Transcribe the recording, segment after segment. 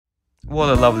What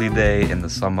a lovely day in the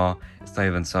summer. It's not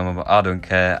even summer, but I don't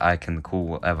care. I can call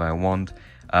whatever I want.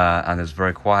 And it's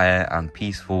very quiet and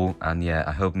peaceful. And yeah,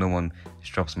 I hope no one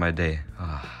disrupts my day.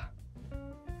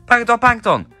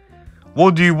 Paddington!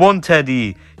 What do you want,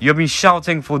 Teddy? You've been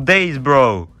shouting for days,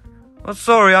 bro. Oh,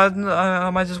 sorry, I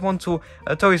might just want to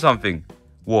tell you something.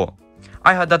 What?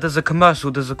 I heard that there's a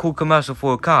cool commercial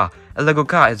for a car. A Lego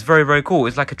car. It's very, very cool.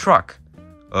 It's like a truck.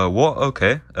 What?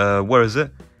 Okay. Where is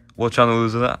it? What channel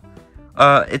is that?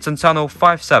 It's on channel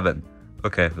 57.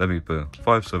 Okay, let me put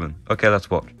 57. Okay, let's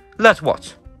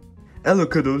watch. Hello,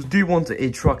 kiddos. Do you want a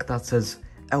truck that says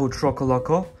El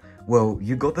Trocoloco? Well,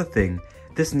 you got the thing.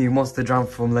 This new Monster Jam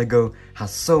from Lego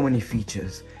has so many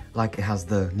features. Like, it has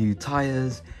the new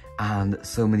tires, and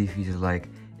so many features like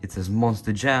it says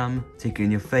Monster Jam, take it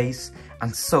in your face,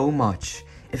 and so much.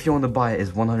 If you want to buy it,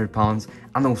 it's £100,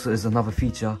 and also there's another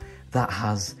feature that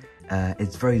has,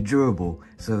 it's very durable.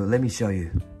 So let me show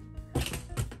you.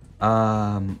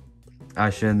 I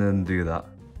shouldn't do that.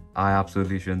 I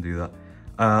absolutely shouldn't do that.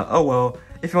 Oh well,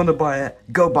 if you want to buy it,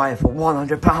 go buy it for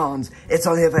 £100. It's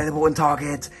only available in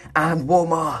Target and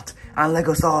Walmart and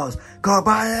Lego stores. Go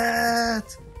buy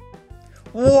it!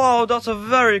 Whoa, that's a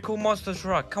very cool monster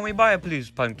truck. Can we buy it, please,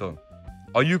 Paddington?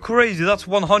 Are you crazy? That's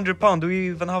 £100. Do we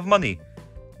even have money?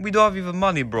 We don't have even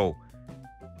money, bro.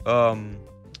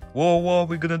 What are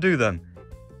we gonna do then?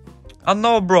 I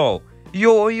know, bro.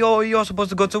 You're supposed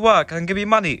to go to work and give me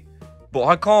money. But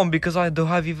I can't because I don't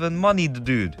have even money,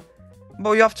 dude.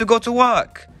 But you have to go to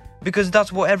work. Because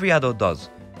that's what every adult does.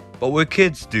 But we're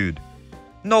kids, dude.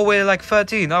 No, we're like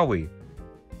 13, are we?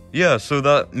 Yeah, so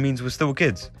that means we're still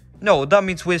kids. No, that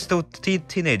means we're still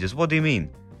teenagers. What do you mean?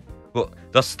 Well,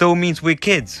 that still means we're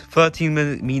kids.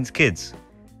 13 means kids.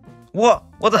 What?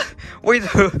 What are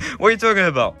you talking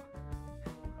about?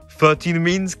 13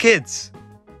 means kids.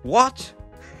 What?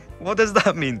 What does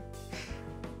that mean?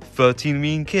 13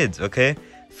 mean kids, okay?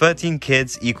 13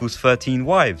 kids equals 13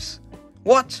 wives.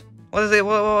 What? What is it?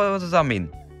 What does that mean?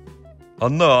 I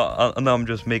know I'm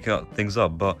just making things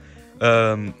up, but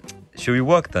should we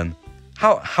work then?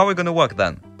 How are we gonna work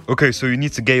then? Okay, so you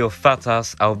need to get your fat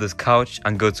ass out of this couch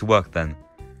and go to work then.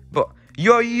 But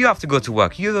you have to go to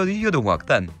work. You don't work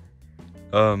then.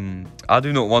 I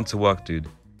do not want to work, dude,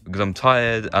 because I'm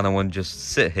tired and I want to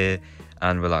just sit here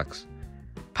and relax.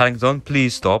 Paddington,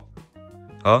 please stop.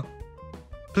 Huh?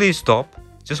 Please stop.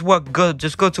 Just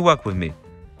go to work with me.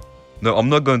 No, I'm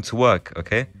not going to work,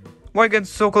 okay? Why are you getting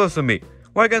so close to me?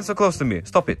 Why are you getting so close to me?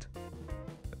 Stop it.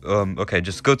 Okay,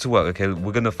 just go to work, okay?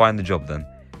 We're gonna find a job then.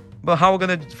 But how are we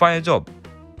gonna find a job?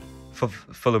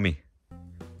 Follow me.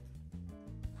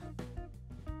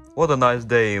 What a nice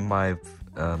day in my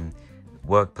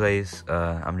workplace.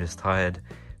 I'm just tired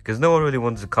because no one really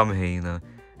wants to come here, you know.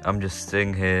 I'm just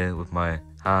sitting here with my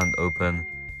hand open,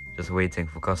 just waiting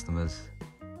for customers.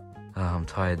 I'm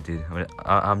tired, dude.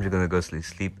 I'm just gonna go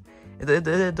sleep.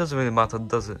 It doesn't really matter,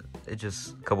 does it? It's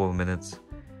just a couple of minutes.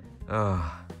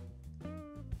 Oh,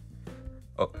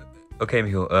 okay,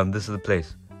 Mijo. This is the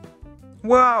place.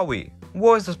 Where are we?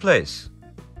 Where is this place?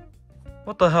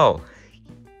 What the hell?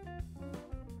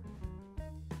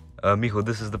 Mijo,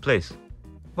 this is the place.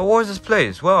 But where is this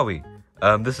place? Where are we?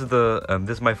 This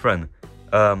is my friend.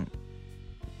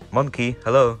 Monkey,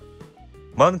 hello?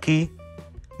 Monkey?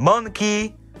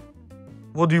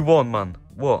 What do you want, man?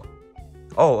 What?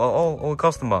 Oh,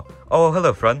 customer. Oh,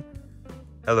 hello, friend.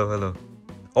 Hello.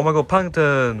 Oh my god,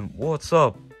 Paddington, what's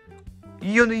up?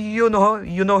 You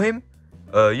know him?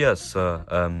 Yes,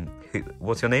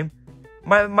 what's your name?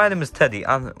 My name is Teddy,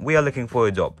 and we are looking for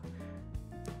a job.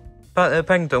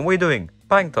 Paddington, what are you doing?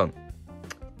 Paddington.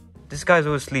 This guy's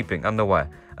always sleeping, I don't know why.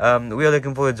 We are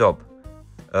looking for a job.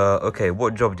 Okay,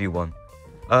 what job do you want?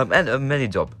 And a many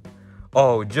job.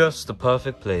 Oh, just the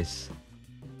perfect place.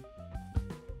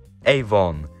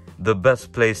 Avon, the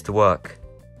best place to work.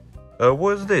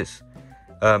 What is this?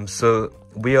 So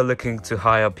we are looking to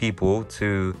hire people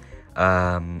to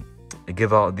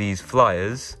give out these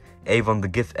flyers. Avon, the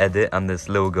gift edit, and this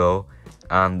little girl,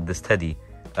 and this Teddy.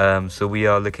 So we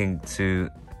are looking to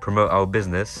promote our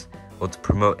business, or to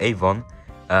promote Avon,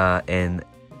 in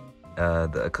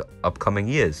the upcoming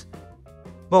years.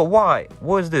 But why?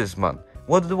 What is this, man?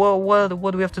 What do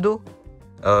we have to do?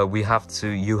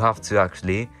 You have to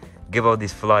actually give out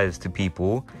these flyers to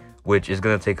people, which is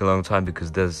gonna take a long time because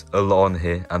there's a lot on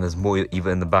here and there's more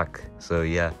even in the back. So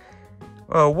yeah.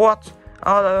 What?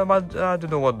 I don't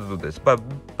know what to do this. But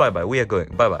bye. We are going.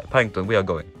 Bye. Paddington, we are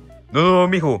going. No,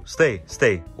 Mijo,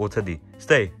 stay. Or Teddy,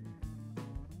 stay.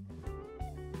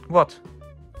 What?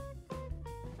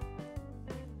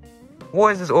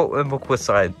 What is this awkward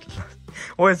side?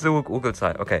 What is the awkward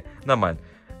side? Okay, never mind.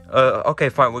 Okay,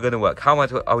 fine, we're gonna work. How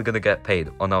much are we gonna get paid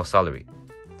on our salary?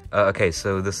 Okay,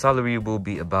 so the salary will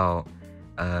be about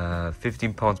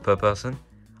 £15 per person.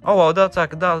 Oh well, that's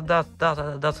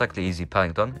actually easy,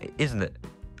 Paddington, isn't it?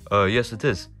 Yes, it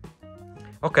is.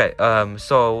 Okay,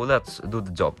 so let's do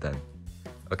the job then.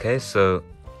 Okay, so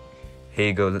here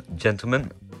you go,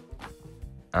 gentlemen,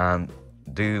 and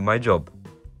do my job.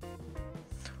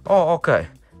 Oh, okay,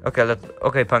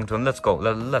 Paddington, let's go.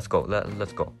 Let's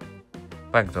go.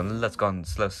 Paddington, let's go and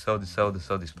sell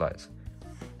these flights.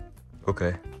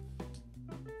 Okay.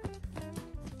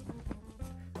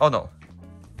 Oh no.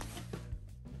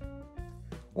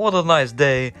 What a nice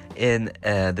day in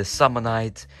the summer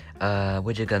night.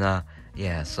 We're just gonna,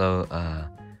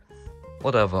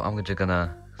 whatever. I'm just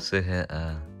gonna sit here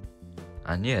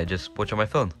and just watch on my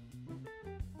phone.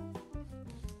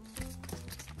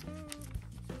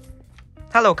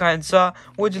 Hello, kind sir.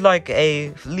 Would you like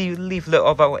a leaflet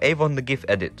of our Avon the Gift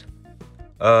edit?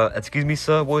 Excuse me,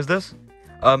 sir. What is this?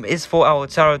 It's for our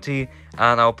charity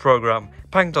and our program.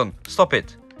 Paddington, stop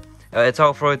it. It's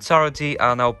for our charity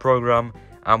and our program,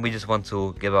 and we just want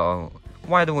to give out.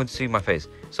 Why don't you see my face?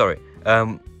 Sorry.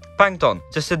 Paddington,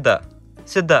 just sit there.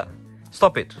 Sit there.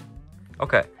 Stop it.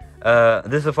 Okay.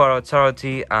 This is for our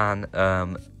charity, and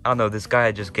I know this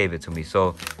guy just gave it to me,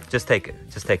 so just take it.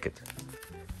 Just take it.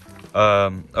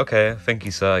 Okay. Thank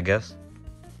you, sir. I guess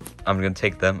I'm gonna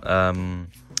take them.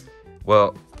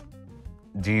 Well,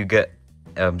 do you get?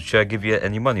 Should I give you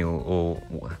any money, or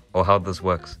how this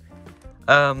works?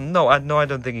 No, I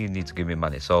don't think you need to give me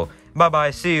money. So bye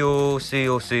bye. See you.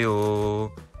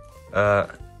 That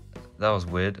was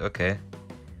weird. Okay.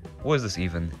 What is this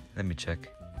even? Let me check.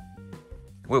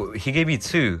 Wait, he gave me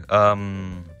 2.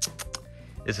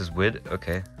 This is weird.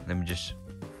 Okay. Let me just.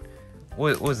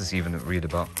 What is this even read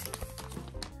about?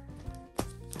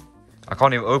 I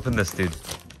can't even open this, dude.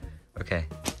 Okay.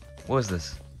 What is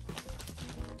this?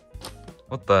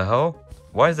 What the hell?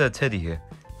 Why is there a teddy here?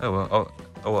 Oh well.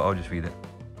 Oh well, I'll just read it.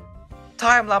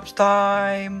 Time lapse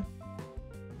time.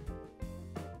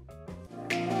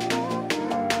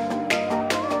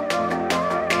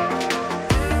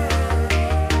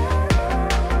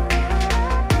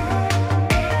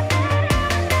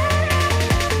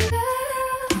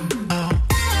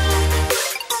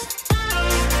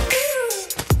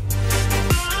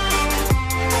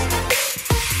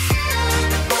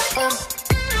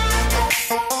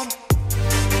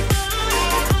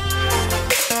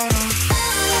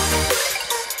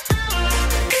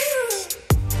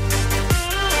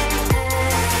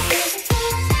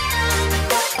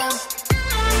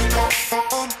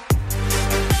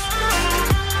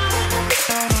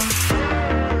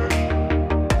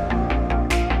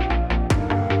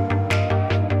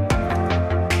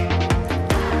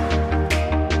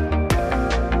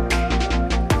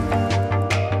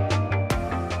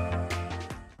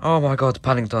 Oh my god,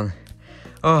 Paddington.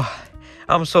 Oh,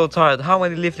 I'm so tired. How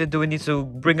many leaflets do we need to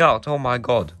bring out? Oh my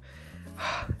god.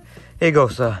 Here you go,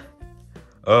 sir.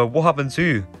 What happened to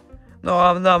you? No,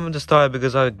 I'm just tired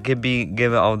because I can be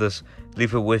given out this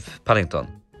leaflet with Paddington.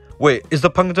 Wait, is the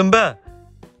Paddington Bear?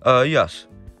 Yes.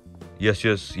 Yes,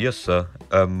 sir.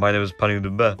 My name is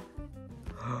Paddington Bear.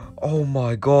 Oh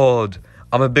my god.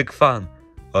 I'm a big fan.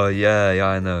 Yeah,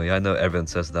 I know. Yeah, I know everyone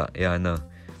says that. Yeah, I know.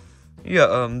 Yeah,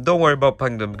 don't worry about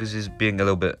Paddington because he's being a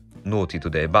little bit naughty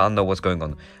today, but I know what's going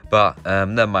on. But,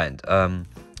 never mind. Yeah,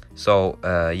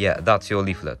 that's your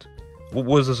leaflet. What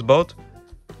was this about?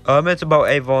 It's about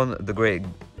Avon,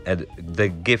 the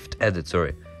gift edit,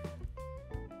 sorry.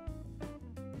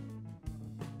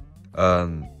 Are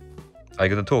you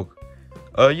gonna talk?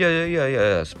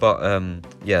 Yes, but,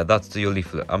 yeah, that's your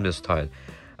leaflet. I'm just tired.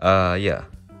 Yeah.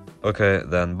 Okay,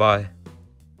 then, bye.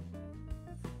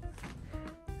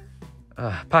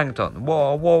 Paddington,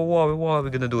 what are we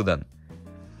gonna do then?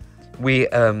 We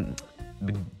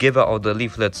give out all the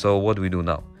leaflets, so what do we do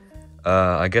now?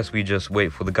 I guess we just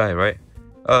wait for the guy, right?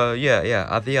 Yeah.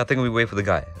 I think we wait for the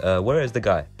guy. Where is the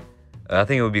guy? I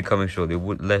think it will be coming shortly.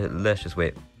 Let's just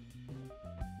wait.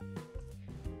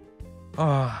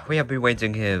 We have been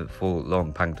waiting here for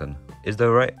long, Paddington. Is that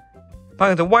right?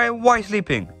 Paddington, why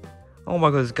sleeping? Oh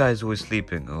my god, this guy is always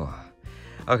sleeping. Oh.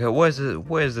 Okay, where's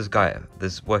this guy?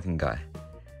 This working guy?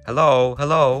 Hello.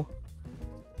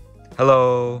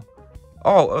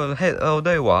 Oh, hey,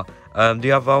 there you are. Do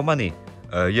you have our money?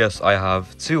 Yes, I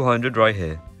have 200 right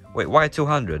here. Wait, why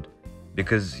 200?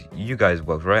 Because you guys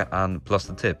worked, right? And plus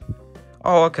the tip.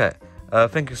 Oh, okay.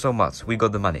 Thank you so much. We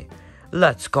got the money.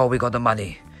 Let's go. We got the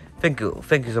money. Thank you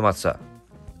so much, sir.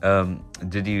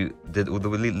 Did all the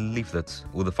leaflets?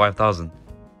 All the 5,000?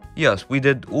 Yes, we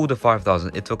did all the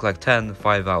 5,000. It took like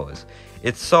 5 hours.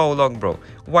 It's so long, bro.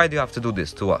 Why do you have to do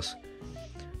this to us?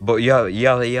 But yeah,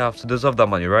 you have to deserve that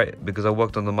money, right? Because I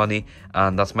worked on the money,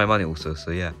 and that's my money also,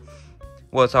 so yeah.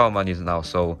 Well, it's our money now,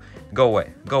 so go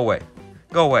away, go away,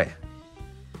 go away.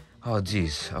 Oh,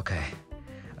 jeez, okay.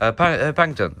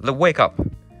 Paddington, wake up.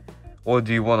 What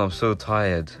do you want? I'm so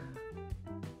tired.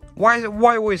 Why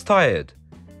always tired?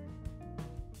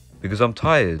 Because I'm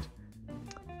tired.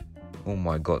 Oh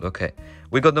my god, okay.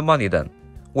 We got the money then.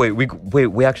 Wait,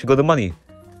 we actually got the money.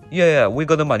 Yeah, we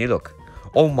got the money, look.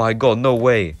 Oh my god, no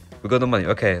way. We got the money.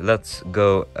 Okay, let's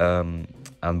go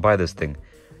and buy this thing.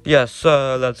 Yes,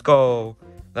 sir, let's go.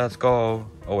 Let's go.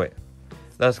 Oh wait.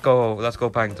 Let's go,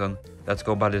 Paddington. Let's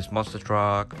go buy this monster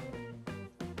truck.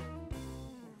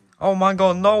 Oh my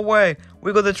god, no way.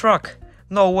 We got the truck.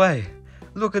 No way.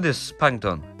 Look at this,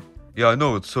 Paddington. Yeah, I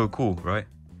know, it's so cool, right?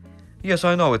 Yes,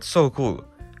 I know, it's so cool.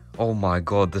 Oh my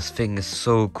god, this thing is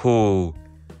so cool.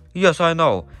 Yes, I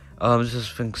know.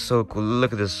 This thing's so cool.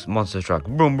 Look at this monster truck.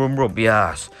 Boom, boom, boom.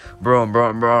 Yes. Boom,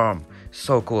 boom, boom.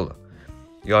 So cool.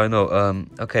 Yeah, I know.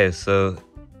 Okay, so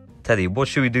Teddy, what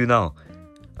should we do now?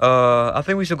 I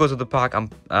think we should go to the park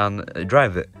and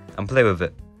drive it and play with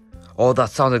it. Oh,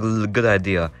 that sounded like a good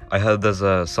idea. I heard there's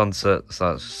a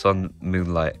sun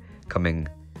moonlight coming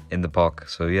in the park.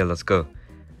 So yeah, let's go.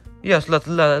 Yes, let's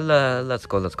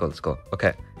go.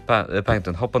 Okay,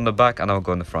 Paddington, hop on the back and I'll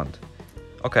go in the front.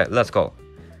 Okay, let's go.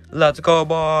 Let's go,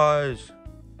 boys.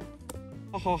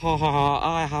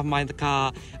 I have my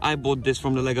car. I bought this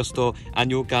from the Lego store, and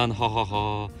you can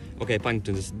Okay,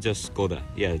 Paddington, just go there.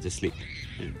 Yeah, just sleep.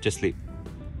 Just sleep.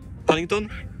 Paddington.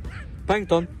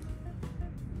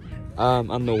 I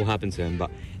don't know what happened to him, but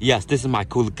yes, this is my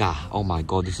cool car. Oh my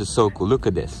god, this is so cool. Look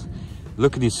at this.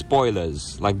 Look at these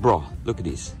spoilers. Like, bro, look at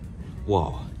these.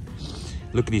 Whoa.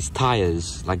 Look at these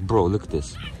tires. Like, bro, look at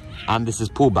this. And this is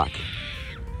pullback.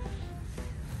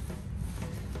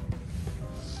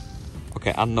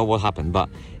 Okay, I don't know what happened, but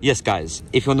yes, guys,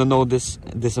 if you want to know this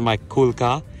is my cool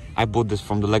car. I bought this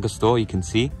from the Lego store, you can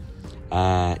see.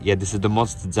 Yeah, this is the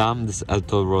Monster Jam, this is El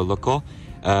Toro Loco.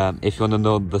 If you want to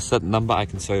know the set number, I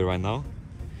can show you right now.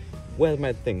 Where's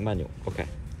my thing? Manual. Okay.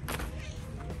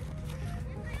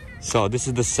 So, this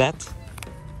is the set.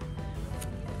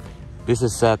 This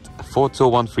is set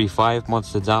 42135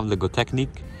 Monster Jam Lego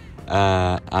Technique.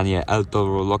 And yeah, El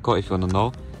Toro Loco, if you want to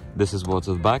know. This is what's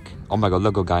at the back. Oh my god,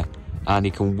 Lego guy. And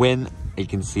you can win, you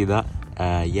can see that.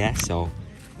 Yeah, so,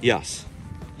 yes.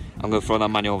 I'm gonna throw that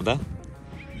manual over there.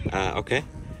 Okay.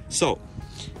 So,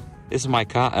 this is my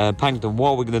car. Paddington,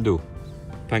 what are we gonna do?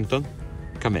 Paddington,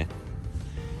 come here.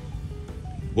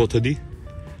 What, Teddy?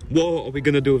 What are we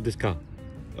gonna do with this car?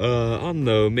 I don't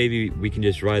know, maybe we can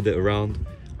just ride it around.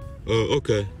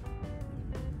 Okay.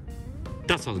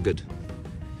 That sounds good.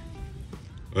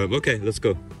 Okay, let's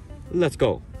go. Let's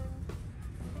go.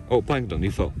 Oh, Paddington,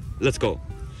 you fell. Let's go.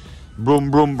 Broom,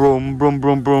 broom, broom, broom,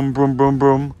 broom, broom, broom, broom,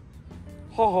 broom.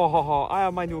 Ho, I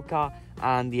have my new car.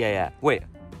 And yeah. Wait,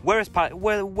 where is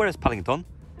Paddington?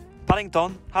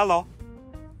 Paddington, hello?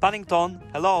 Paddington,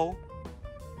 hello?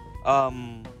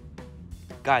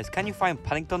 Guys, can you find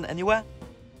Paddington anywhere?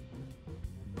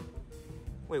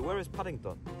 Wait, where is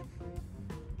Paddington?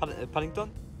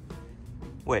 Paddington?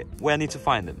 Wait, where I need to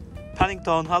find him?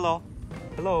 Paddington, hello?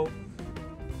 Hello?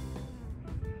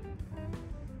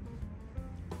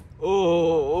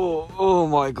 Oh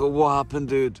my god, what happened,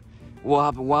 dude? What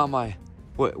happened? Where am I?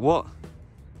 Wait, what?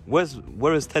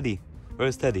 Where is Teddy? Where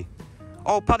is Teddy?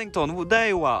 Oh, Paddington, there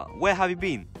you are. Where have you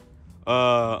been?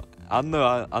 I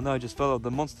know I just fell off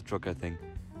the monster truck, I think.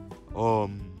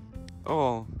 Oh,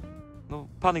 no,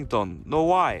 Paddington, no,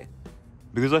 why?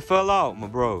 Because I fell out, my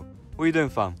bro. What are you doing,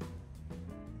 fam?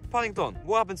 Paddington,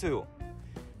 what happened to you?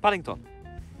 Paddington.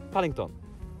 Paddington.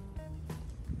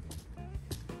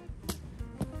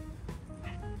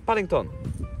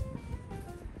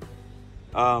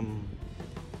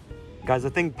 Guys, I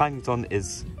think Paddington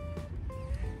is...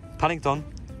 Paddington?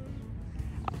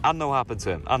 I don't know what happened to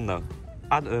him. I don't know.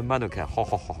 I don't care.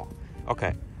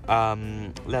 Okay.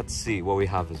 Let's see what we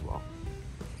have as well.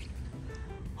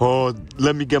 Oh,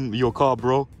 let me get your car,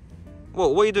 bro.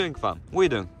 What are you doing, fam? What are you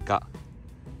doing, cat?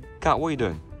 Cat, what are you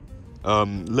doing?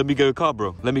 Let me get your car,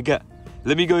 bro. Let me get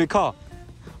your car.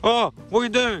 Oh, what are you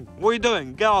doing? What are you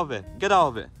doing? Get out of it. Get out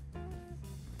of it.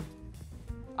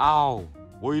 Ow.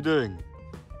 What are you doing?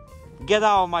 Get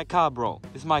out of my car, bro.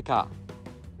 It's my car.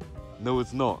 No,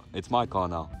 it's not. It's my car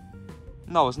now.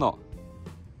 No, it's not.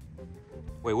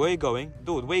 Wait, where are you going?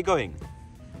 Dude, where are you going?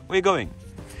 Where are you going?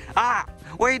 Ah!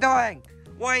 What are you doing?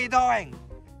 What are you doing?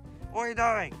 What are you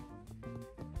doing?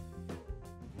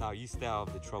 Now you stay out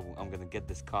of the trouble. I'm gonna get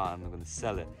this car and I'm gonna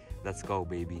sell it. Let's go,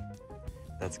 baby.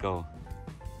 Let's go.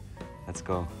 Let's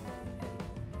go.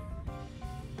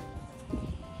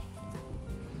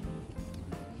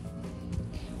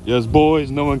 Yes, boys,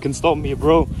 no one can stop me,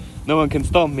 bro. No one can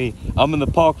stop me. I'm in the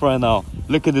park right now.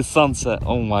 Look at this sunset.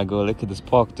 Oh my god, look at this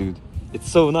park, dude. It's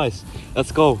so nice.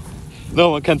 Let's go.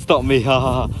 No one can stop me. Ha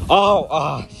ha ha.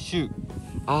 Oh, shoot.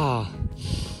 My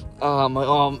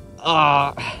arm.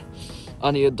 I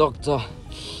need a doctor.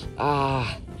 Oh,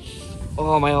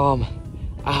 my arm.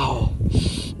 Ow.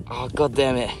 Oh, god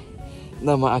damn it.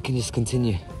 No, I can just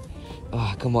continue.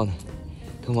 Come on.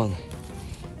 Come on.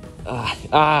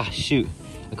 Shoot.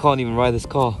 I can't even ride this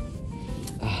car.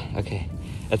 Okay,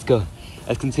 let's go.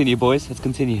 Let's continue, boys. Let's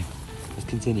continue. Let's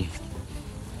continue.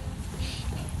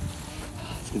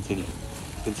 Let's continue.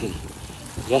 Continue.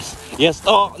 Yes. Yes.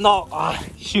 Oh no.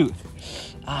 Shoot.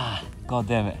 God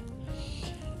damn it.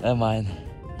 Never mind.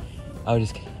 I'll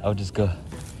just go. I'll just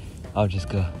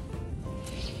go.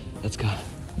 Let's go.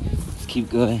 Let's keep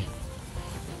going.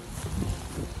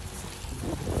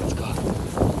 Let's go.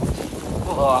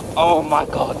 Oh my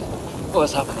god.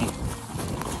 What's happening?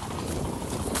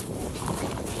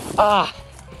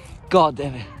 God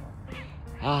damn it.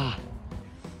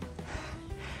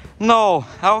 No,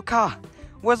 our car.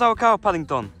 Where's our car,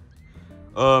 Paddington?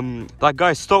 That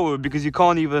guy stole it because you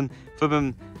can't even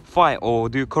fight or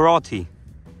do karate.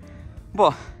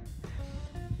 But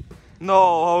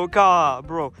no, our car,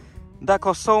 bro. That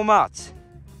cost so much.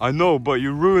 I know, but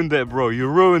you ruined it, bro. You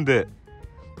ruined it.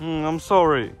 I'm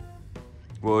sorry.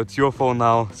 Well, it's your fault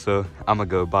now, so I'ma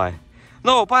go. Bye.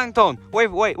 No, Paddington.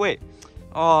 Wait.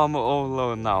 Oh, I'm all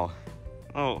alone now.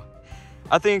 Oh,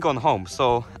 I think I'm gone home,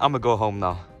 so I'ma go home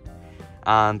now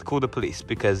and call the police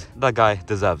because that guy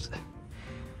deserves it.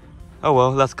 Oh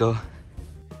well, let's go.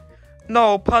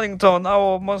 No, Paddington,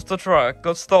 our monster truck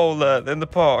got stolen in the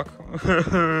park.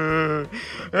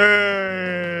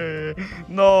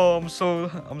 No, I'm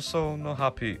so not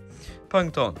happy.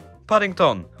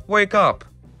 Paddington, wake up.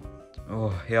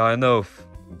 Oh, yeah, I know.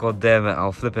 God damn it,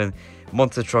 our flipping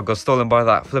monster truck got stolen by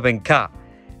that flipping cat.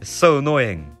 It's so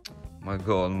annoying. My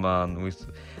god, man.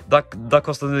 That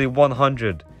cost nearly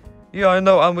 100. Yeah, I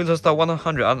know, and we lost that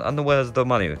 100. And where's the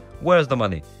money? Where's the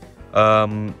money?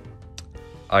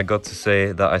 I got to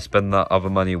say that I spent that other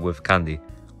money with candy.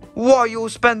 What? You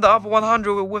spend the other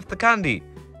 100 with the candy?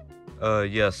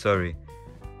 Yeah, sorry.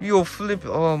 You'll flip.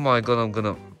 Oh my god, I'm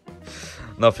gonna.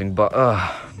 Nothing but.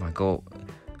 My god.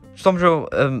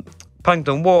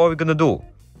 Paddington, what are we gonna do?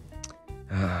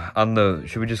 I don't know.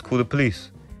 Should we just call the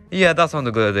police? Yeah, that sounds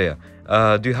a good idea.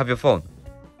 Do you have your phone?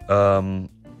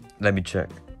 Let me check.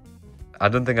 I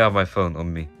don't think I have my phone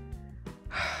on me.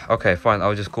 Okay, fine.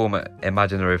 I'll just call my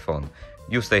imaginary phone.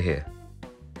 You stay here.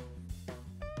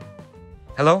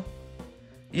 Hello?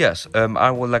 Yes,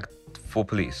 I would like for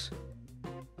police.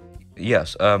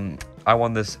 Yes, I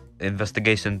want this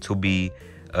investigation to be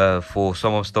for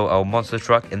someone stole our monster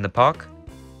truck in the park.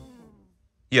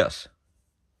 Yes.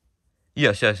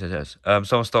 Yes.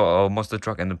 Someone stole our monster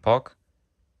truck in the park.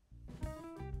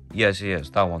 Yes,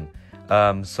 that one.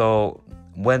 So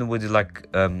when would you like?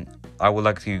 I would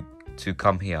like to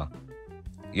come here.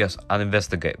 Yes, and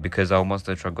investigate because our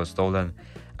monster truck got stolen,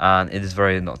 and it is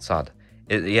very not sad.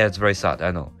 Yeah, it's very sad.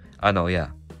 I know.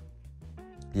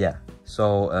 Yeah.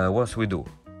 So what should we do?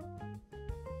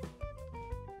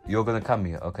 You're gonna come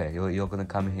here. Okay, you're gonna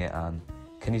come here, and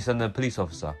can you send a police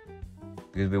officer?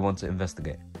 Because we want to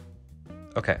investigate.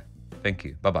 Okay, thank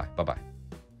you. Bye bye.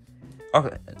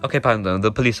 Okay, Paddington,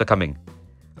 the police are coming.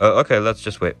 Okay, let's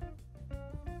just wait.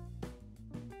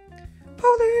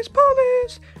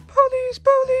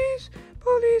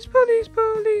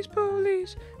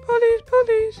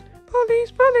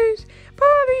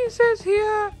 Police is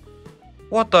here.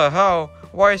 What the hell?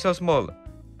 Why are you so small?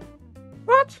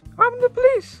 What? I'm the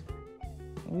police.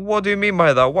 What do you mean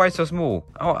by that? Why so small?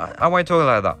 Am I talking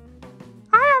like that?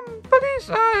 I am police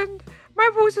and my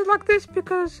voice is like this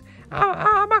because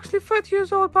I'm actually 30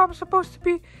 years old, but I'm supposed to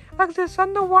be like this. I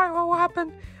don't know why or what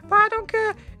happened, but I don't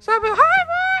care. So I'm a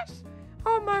high voice.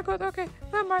 Oh my god. Okay,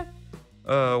 never mind.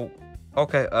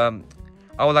 Okay.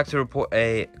 I would like to report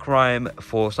a crime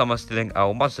for someone stealing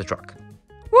our monster truck.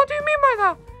 What do you mean by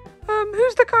that?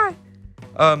 Who's the guy?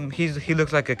 He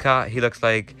looks like a cat. He looks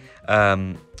like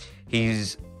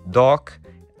he's dark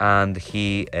and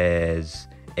he is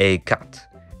a cat.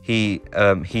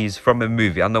 He's from a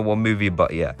movie. I don't know what movie,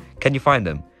 but yeah. Can you find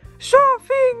him? Sure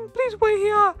thing. Please wait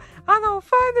here and I'll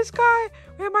find this guy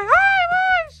with my high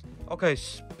voice. Okay,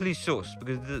 please shush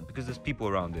because there's people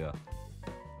around here.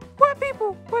 Where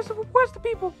people? Where's the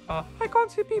people? I can't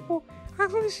see people. I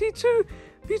can only see two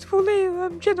beautiful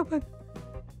gentlemen.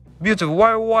 Beautiful.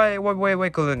 Why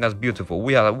calling us beautiful?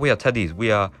 We are teddies.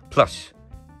 We are plush.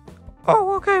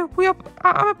 Oh, okay.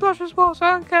 I'm a plush as well, so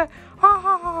I don't care. Ha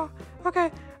ha ha.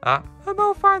 Okay.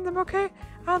 I'll find them, okay?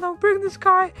 And I'll bring this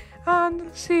guy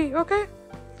and see, okay?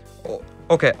 Oh,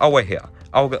 okay, I'll wait here.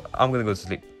 I'm gonna go to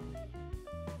sleep.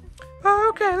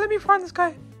 Okay, let me find this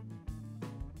guy.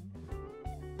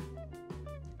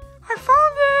 I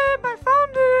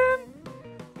found him!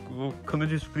 Oh, can I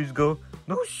just please go?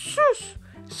 No. Oh, shush!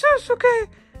 Shush, okay.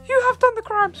 You have done the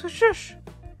crime, so shush.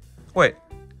 Wait.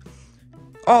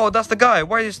 Oh, that's the guy.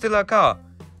 Why is he still in our car?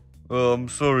 Oh, I'm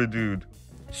sorry, dude.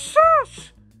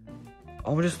 Shush!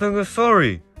 I'm just thinking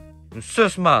sorry.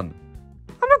 Shush, man.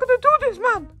 I'm not gonna do this,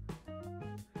 man.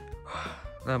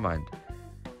 Never mind.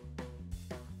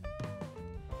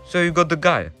 So you got the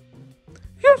guy?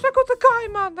 Yes, I got the guy,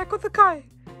 man. I got the guy.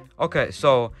 Okay,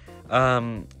 so,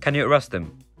 can you arrest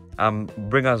him?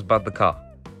 Bring us back the car.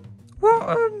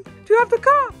 Well, do you have the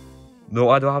car? No,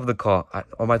 I don't have the car.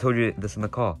 I told you this in the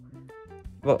car.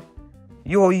 Well,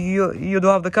 you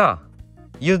don't have the car.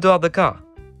 You don't have the car.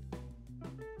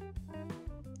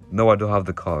 No, I don't have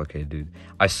the car. Okay, dude.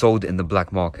 I sold it in the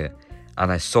black market,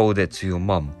 and I sold it to your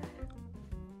mum.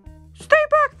 Stay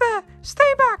back there.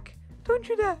 Stay back. Don't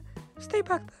you dare. Stay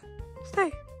back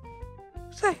there.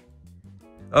 Stay.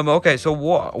 Okay, so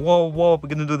what are we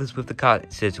gonna do this with the car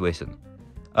situation?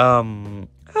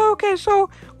 Okay, so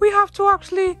we have to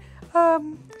actually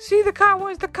see the car.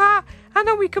 Where's the car? And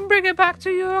then we can bring it back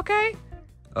to you. Okay.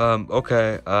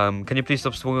 Okay. Can you please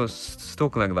stop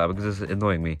stalking like that because it's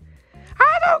annoying me.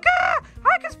 I don't care.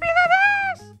 I can speak like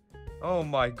this. Oh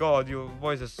my God, your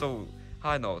voice is so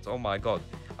high notes. Oh my God.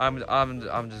 I'm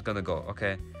just gonna go.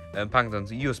 Okay. Paddington,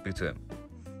 you speak to him.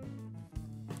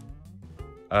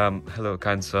 Hello,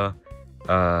 kind sir.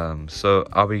 So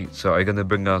are you gonna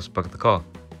bring us back the car?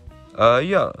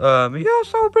 Yeah.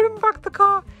 Yes, I'll bring back the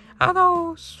car and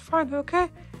I'll find her. Okay.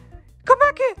 Come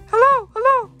back here.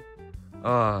 Hello.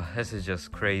 Oh, this is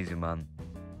just crazy, man.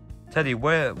 Teddy,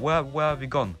 where have you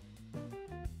gone?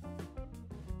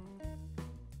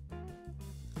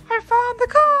 I found the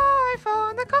car.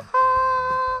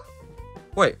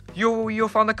 Wait, you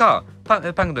found the car?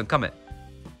 Paddington, come here.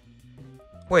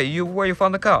 Wait, where you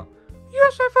found the car?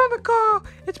 Yes, I found the car.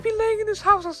 It's been laying in this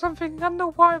house or something. I don't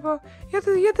know why, but you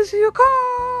have to see your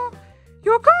car.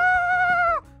 Your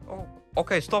car. Oh,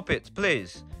 okay, stop it,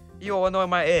 please. You're annoying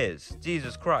my ears.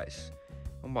 Jesus Christ.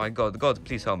 Oh my God,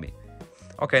 please help me.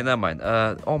 Okay, never mind.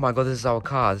 Oh my God, this is our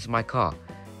car. This is my car.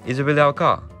 Is it really our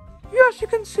car? Yes, you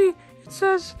can see. It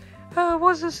says,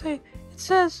 what does it say? It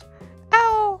says,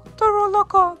 El Toro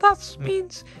Loco. That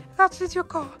means that's your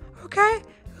car. Okay?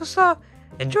 So,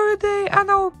 enjoy your day,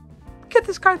 and I'll get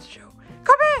this guy to show.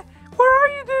 Come here. Where are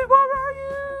you, dude? Where are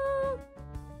you?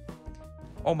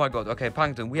 Oh my God. Okay,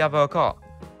 Paddington, we have our car.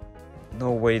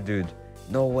 No way, dude.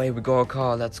 No way, we got a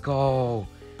car. Let's go.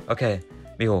 Okay,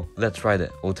 Mijo, let's ride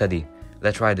it. Oh, Teddy,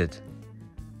 let's ride it.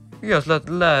 Yes,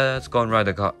 let's go and ride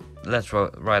the car. Let's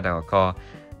ride our car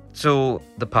to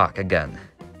the park again.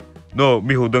 No,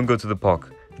 Mijo, don't go to the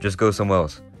park. Just go somewhere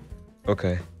else.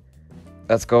 Okay,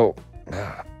 let's go.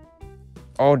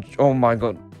 Oh my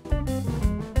God.